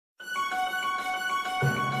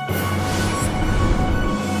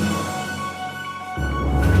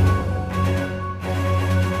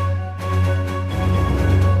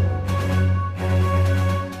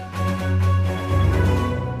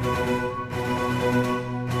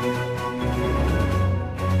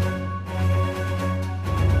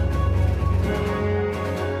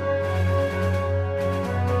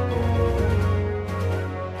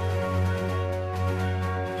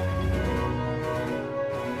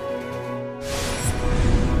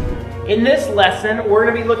In this lesson, we're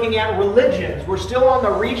going to be looking at religions. We're still on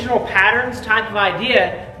the regional patterns type of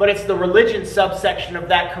idea, but it's the religion subsection of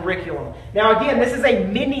that curriculum. Now again, this is a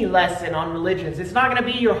mini lesson on religions. It's not going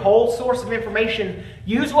to be your whole source of information.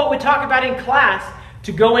 Use what we talk about in class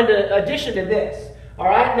to go into addition to this. All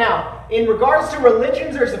right, now, in regards to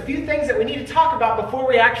religions, there's a few things that we need to talk about before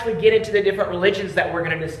we actually get into the different religions that we're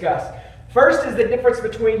going to discuss. First is the difference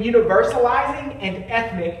between universalizing and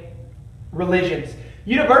ethnic religions.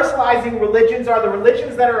 Universalizing religions are the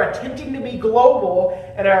religions that are attempting to be global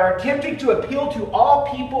and are attempting to appeal to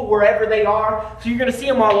all people wherever they are. So you're going to see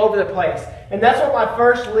them all over the place. And that's what my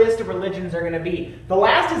first list of religions are going to be. The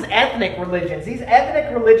last is ethnic religions. These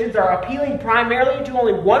ethnic religions are appealing primarily to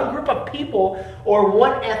only one group of people or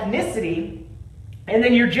one ethnicity. And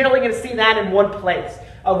then you're generally going to see that in one place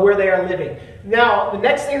of where they are living. Now, the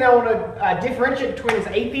next thing that I want to differentiate between is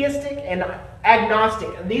atheistic and agnostic.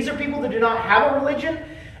 And these are people that do not have a religion.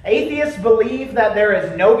 Atheists believe that there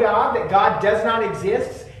is no God, that God does not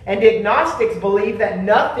exist. And agnostics believe that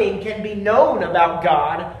nothing can be known about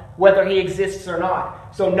God, whether he exists or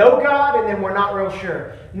not. So no God, and then we're not real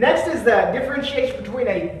sure. Next is the differentiation between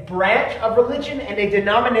a branch of religion and a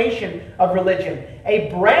denomination of religion.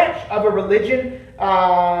 A branch of a religion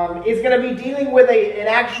is going to be dealing with an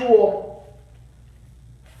actual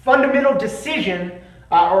fundamental decision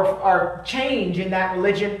or change in that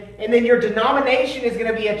religion, and then your denomination is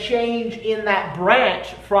going to be a change in that branch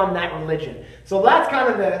from that religion. So that's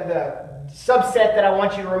kind of the subset that I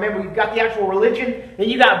want you to remember. You've got the actual religion, then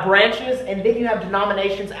you got branches, and then you have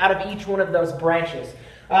denominations out of each one of those branches.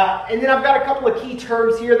 And then I've got a couple of key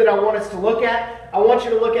terms here that I want us to look at. I want you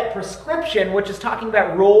to look at prescription, which is talking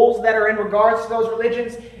about rules that are in regards to those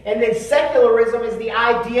religions. And then secularism is the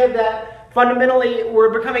idea that fundamentally we're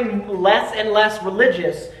becoming less and less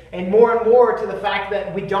religious and more to the fact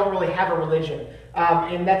that we don't really have a religion.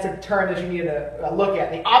 And that's a term that you need to look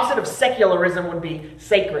at. The opposite of secularism would be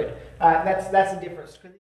sacred. That's the difference.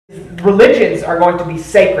 Religions are going to be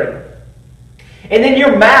sacred. And then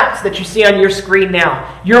your maps that you see on your screen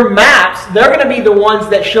now, your maps, they're going to be the ones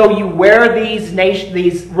that show you where these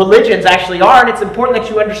religions actually are, and it's important that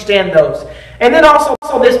you understand those. And then also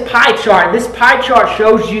this pie chart. This pie chart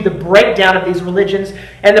shows you the breakdown of these religions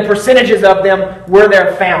and the percentages of them where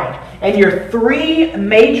they're found. And your three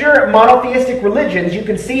major monotheistic religions you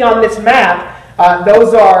can see on this map,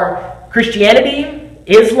 those are Christianity,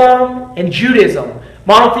 Islam, and Judaism.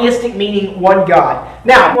 Monotheistic meaning one God.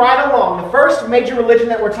 Now, right along, the first major religion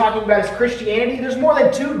that we're talking about is Christianity. There's more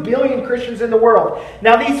than 2 billion Christians in the world.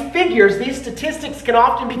 Now, these figures, these statistics can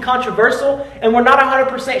often be controversial, and we're not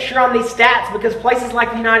 100% sure on these stats because places like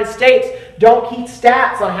the United States don't keep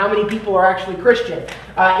stats on how many people are actually Christian.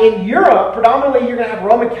 In Europe, predominantly you're going to have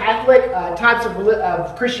Roman Catholic types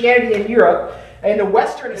of Christianity in Europe. In the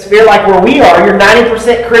Western Hemisphere, like where we are, you're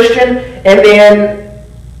 90% Christian, and then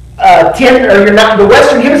the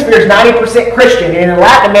Western Hemisphere is 90% Christian, and in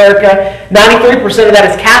Latin America, 93% of that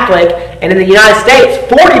is Catholic, and in the United States,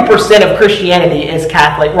 40% of Christianity is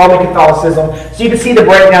Catholic, Roman Catholicism. So you can see the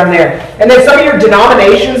breakdown there. And then some of your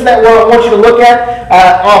denominations that I want you to look at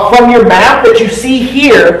from your map that you see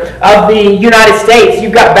here of the United States.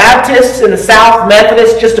 You've got Baptists in the south,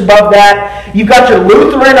 Methodists just above that. You've got your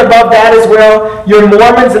Lutheran above that as well, your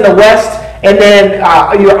Mormons in the west. And then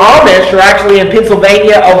your Amish are actually in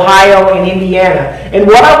Pennsylvania, Ohio, and Indiana. And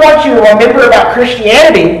what I want you to remember about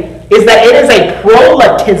Christianity is that it is a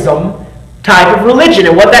proletism type of religion.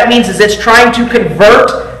 And what that means is it's trying to convert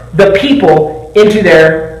the people into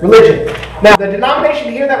their religion. Now, the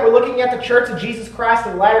denomination here that we're looking at, the Church of Jesus Christ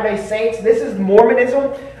of Latter-day Saints, this is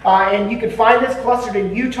Mormonism. And you can find this clustered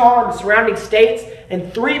in Utah and the surrounding states.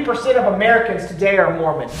 And 3% of Americans today are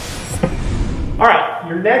Mormon. All right,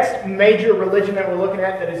 your next major religion that we're looking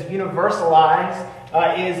at that is universalized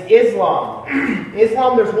is Islam.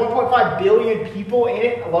 Islam, there's 1.5 billion people in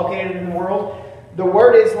it located in the world. The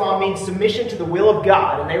word Islam means submission to the will of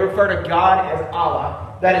God, and they refer to God as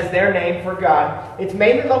Allah. That is their name for God. It's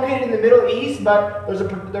mainly located in the Middle East, but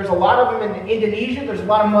there's a lot of them in Indonesia. There's a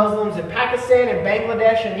lot of Muslims in Pakistan and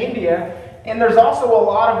Bangladesh and India. And there's also a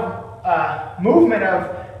lot of movement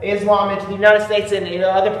of Islam into the United States and in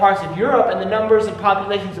other parts of Europe, and the numbers and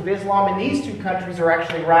populations of Islam in these two countries are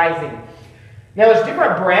actually rising. Now, there's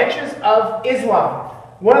different branches of Islam.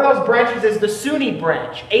 One of those branches is the Sunni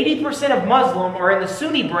branch. 80% of Muslims are in the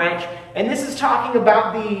Sunni branch, and this is talking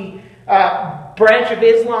about the branch of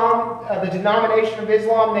Islam, the denomination of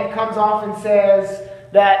Islam that comes off and says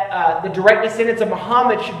that the direct descendants of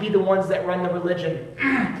Muhammad should be the ones that run the religion.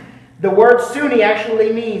 The word Sunni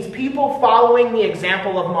actually means people following the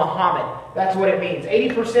example of Muhammad. That's what it means.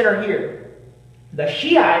 80% are here. The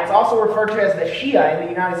Shiites, also referred to as the Shia in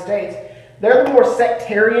the United States, they're the more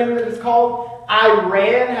sectarian that it's called.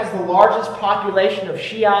 Iran has the largest population of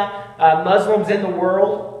Shia Muslims in the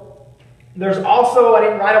world. There's also, I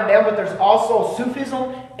didn't write them down, but there's also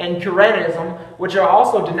Sufism and Quranism, which are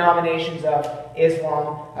also denominations of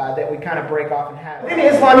Islam that we kind of break off in half. In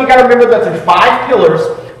Islam, you got to remember that there's 5 pillars.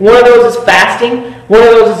 One of those is fasting. One of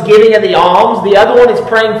those is giving of the alms. The other one is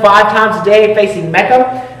praying 5 times a day facing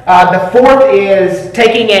Mecca. The 4th is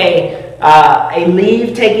taking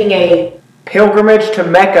a pilgrimage to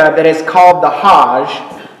Mecca that is called the Hajj.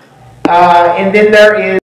 And then there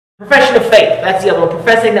is profession of faith. That's the other one.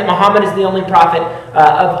 Professing that Muhammad is the only prophet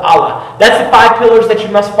of Allah. That's the 5 pillars that you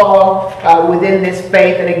must follow within this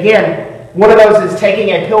faith. And again, one of those is taking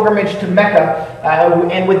a pilgrimage to Mecca.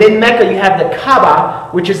 And within Mecca you have the Kaaba,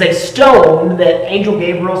 which is a stone that Angel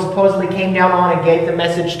Gabriel supposedly came down on and gave the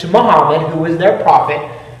message to Muhammad, who was their prophet,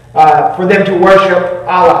 for them to worship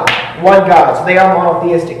Allah, one God. So they are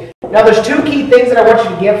monotheistic. Now there's 2 key things that I want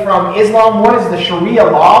you to get from Islam. One is the Sharia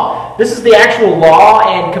law. This is the actual law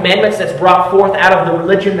and commandments that's brought forth out of the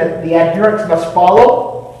religion that the adherents must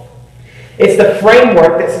follow. It's the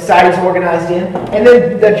framework that society is organized in. And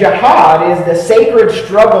then the jihad is the sacred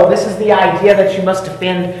struggle. This is the idea that you must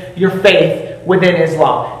defend your faith within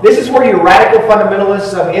Islam. This is where your radical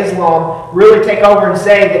fundamentalists of Islam really take over and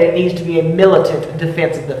say that it needs to be a militant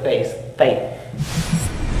defense of the faith.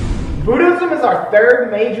 Buddhism is our 3rd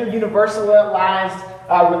major universalized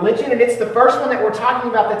religion, and it's the first one that we're talking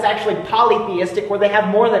about that's actually polytheistic, where they have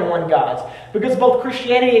more than one God. Because both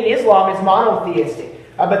Christianity and Islam is monotheistic.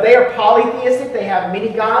 But they are polytheistic. They have many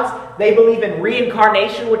gods. They believe in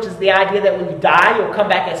reincarnation, which is the idea that when you die, you'll come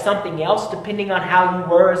back as something else, depending on how you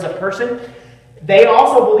were as a person. They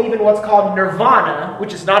also believe in what's called nirvana,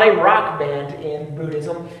 which is not a rock band in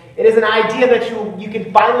Buddhism. It is an idea that you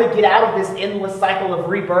can finally get out of this endless cycle of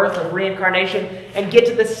rebirth, of reincarnation, and get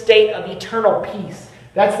to the state of eternal peace.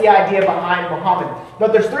 That's the idea behind Muhammad.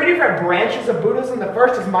 But there's 3 different branches of Buddhism. The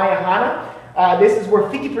first is Mahayana. This is where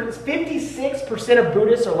 56% of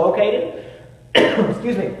Buddhists are located.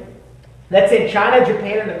 Excuse me. That's in China,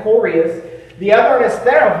 Japan, and the Koreas. The other one is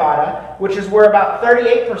Theravada, which is where about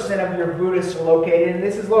 38% of your Buddhists are located. And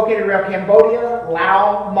this is located around Cambodia,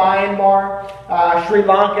 Laos, Myanmar, Sri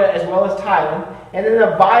Lanka, as well as Thailand. And then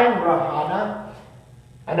the Vajrayana.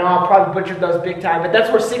 I know I probably butchered those big time, but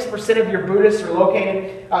that's where 6% of your Buddhists are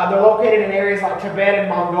located. They're located in areas like Tibet and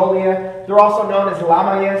Mongolia. They're also known as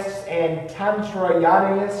Lamaists and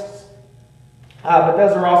Tantrayanists. But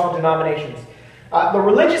those are also denominations. The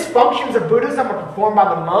religious functions of Buddhism are performed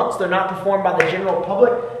by the monks. They're not performed by the general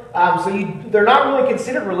public. They're not really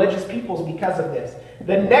considered religious peoples because of this.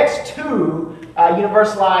 The next 2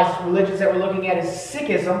 universalized religions that we're looking at is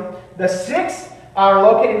Sikhism. The Sikhs are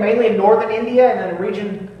located mainly in northern India and in a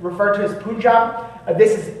region referred to as Punjab.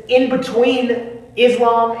 This is in between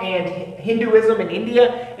Islam and Hinduism in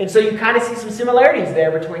India, and so you kind of see some similarities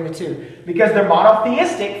there between the 2, because they're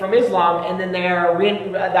monotheistic from Islam, and then they're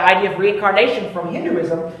the idea of reincarnation from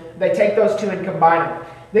Hinduism. They take those 2 and combine them.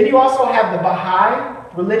 Then you also have the Baha'i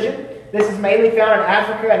religion. This is mainly found in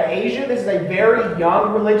Africa and Asia. This is a very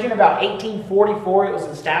young religion. About 1844 it was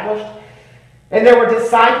established. And there were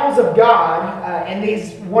disciples of God, and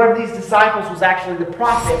one of these disciples was actually the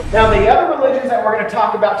prophet. Now, the other religions that we're going to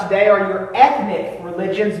talk about today are your ethnic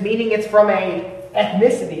religions, meaning it's from a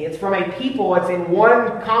ethnicity. It's from a people. It's in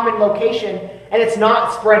one common location, and it's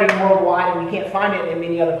not spreading worldwide, and you can't find it in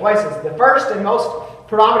many other places. The first and most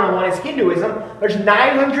predominant one is Hinduism. There's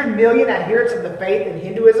 900 million adherents of the faith in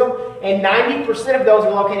Hinduism, and 90% of those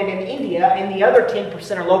are located in India, and the other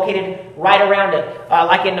 10% are located right around it,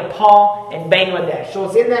 like in Nepal and Bangladesh. So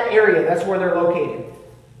it's in that area. That's where they're located.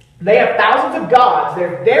 They have thousands of gods.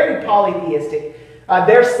 They're very polytheistic.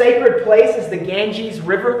 Their sacred place is the Ganges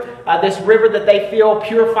River, this river that they feel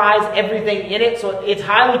purifies everything in it. So it's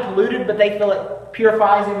highly polluted, but they feel it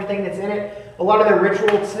purifies everything that's in it. A lot of their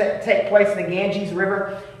rituals take place in the Ganges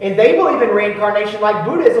River. And they believe in reincarnation like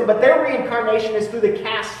Buddhism, but their reincarnation is through the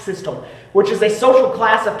caste system, which is a social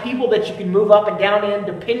class of people that you can move up and down in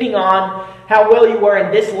depending on how well you were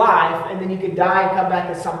in this life, and then you can die and come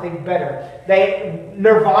back as something better.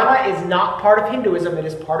 Nirvana is not part of Hinduism, it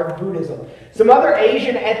is part of Buddhism. Some other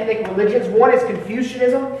Asian ethnic religions, one is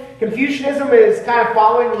Confucianism. Confucianism is kind of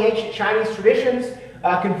following the ancient Chinese traditions.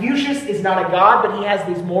 Confucius is not a god, but he has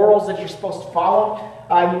these morals that you're supposed to follow.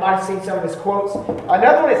 You might have seen some of his quotes.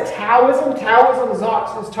 Another one is Taoism. Taoism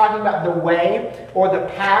is talking about the way or the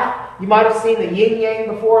path. You might have seen the yin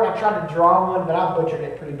yang before, and I tried to draw one, but I butchered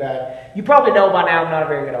it pretty bad. You probably know by now I'm not a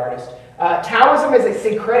very good artist. Taoism is a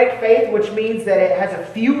syncretic faith, which means that it has a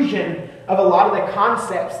fusion of a lot of the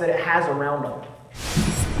concepts that it has around them.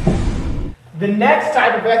 The next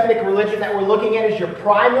type of ethnic religion that we're looking at is your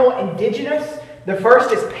primal indigenous. The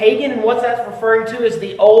first is pagan, and what that's referring to is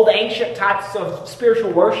the old ancient types of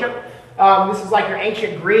spiritual worship. This is like your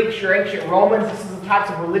ancient Greeks, your ancient Romans. This is the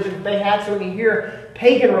types of religion that they had. So when you hear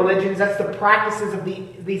pagan religions, that's the practices of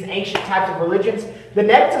these ancient types of religions. The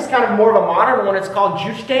next is kind of more of a modern one. It's called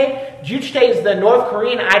Juche. Juche is the North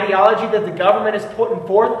Korean ideology that the government is putting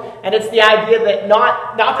forth, and it's the idea that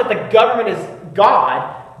not that the government is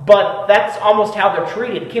God, but that's almost how they're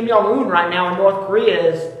treated. Kim Jong-un right now in North Korea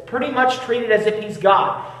is pretty much treated as if he's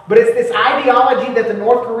God. But it's this ideology that the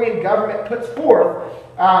North Korean government puts forth,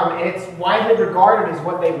 and it's widely regarded as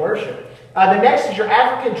what they worship. The next is your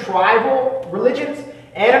African tribal religions.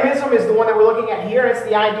 Animism is the one that we're looking at here. It's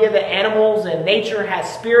the idea that animals and nature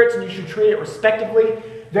has spirits and you should treat it respectively.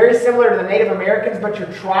 Very similar to the Native Americans, but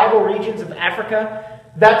your tribal regions of Africa,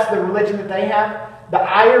 that's the religion that they have. The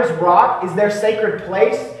Ayers Rock is their sacred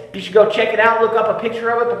place. You should go check it out, look up a picture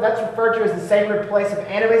of it, but that's referred to as the sacred place of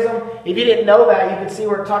animism. If you didn't know that, you can see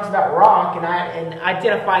where it talks about rock and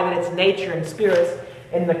identify that it's nature and spirits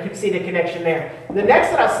and see the connection there. The next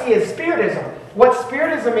that I see is Spiritism. What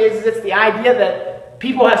Spiritism is it's the idea that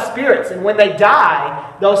people have spirits, and when they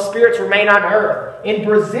die, those spirits remain on earth. In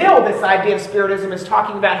Brazil, this idea of Spiritism is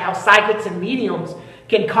talking about how psychics and mediums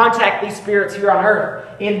can contact these spirits here on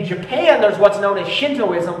earth. In Japan, there's what's known as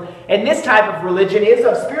Shintoism, and this type of religion is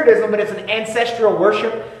of Spiritism, but it's an ancestral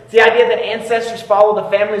worship. It's the idea that ancestors follow the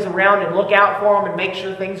families around and look out for them and make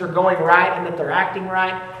sure things are going right and that they're acting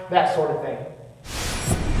right, that sort of thing.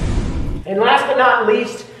 And last but not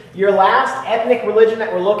least, your last ethnic religion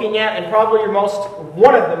that we're looking at, and probably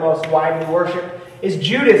one of the most widely worshipped, is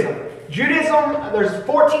Judaism. Judaism, there's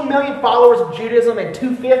 14 million followers of Judaism, and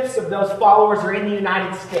 2/5 of those followers are in the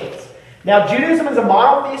United States. Now, Judaism is a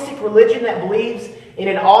monotheistic religion that believes in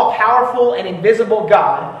an all-powerful and invisible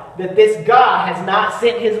God, that this God has not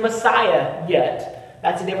sent his Messiah yet.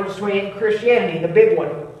 That's the difference between Christianity, the big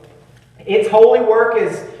one. Its holy work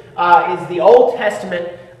is the Old Testament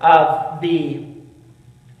of the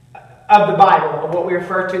Bible, of what we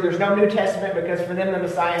refer to. There's no New Testament because for them the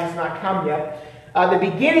Messiah has not come yet. The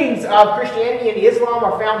beginnings of Christianity and Islam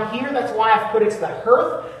are found here. That's why I've put it's the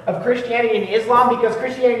hearth of Christianity and Islam, because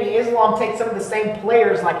Christianity and Islam take some of the same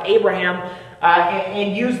players like Abraham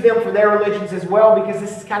and use them for their religions as well, because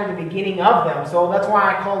this is kind of the beginning of them. So that's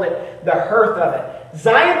why I call it the hearth of it.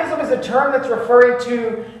 Zionism is a term that's referring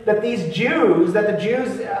to that the Jews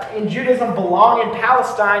in Judaism belong in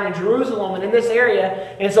Palestine and Jerusalem and in this area.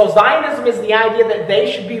 And so Zionism is the idea that they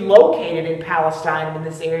should be located in Palestine and in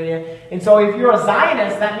this area. And so if you're a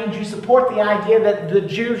Zionist, that means you support the idea that the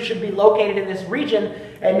Jews should be located in this region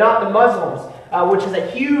and not the Muslims, which is a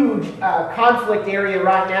huge conflict area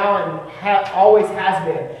right now and always has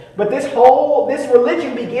been. But this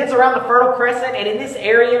religion begins around the Fertile Crescent and in this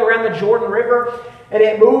area around the Jordan River, and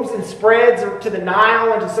it moves and spreads to the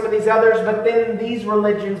Nile and to some of these others, but then these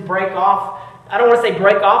religions break off. I don't want to say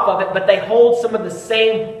break off of it, but they hold some of the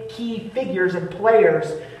same key figures and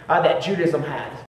players that Judaism had.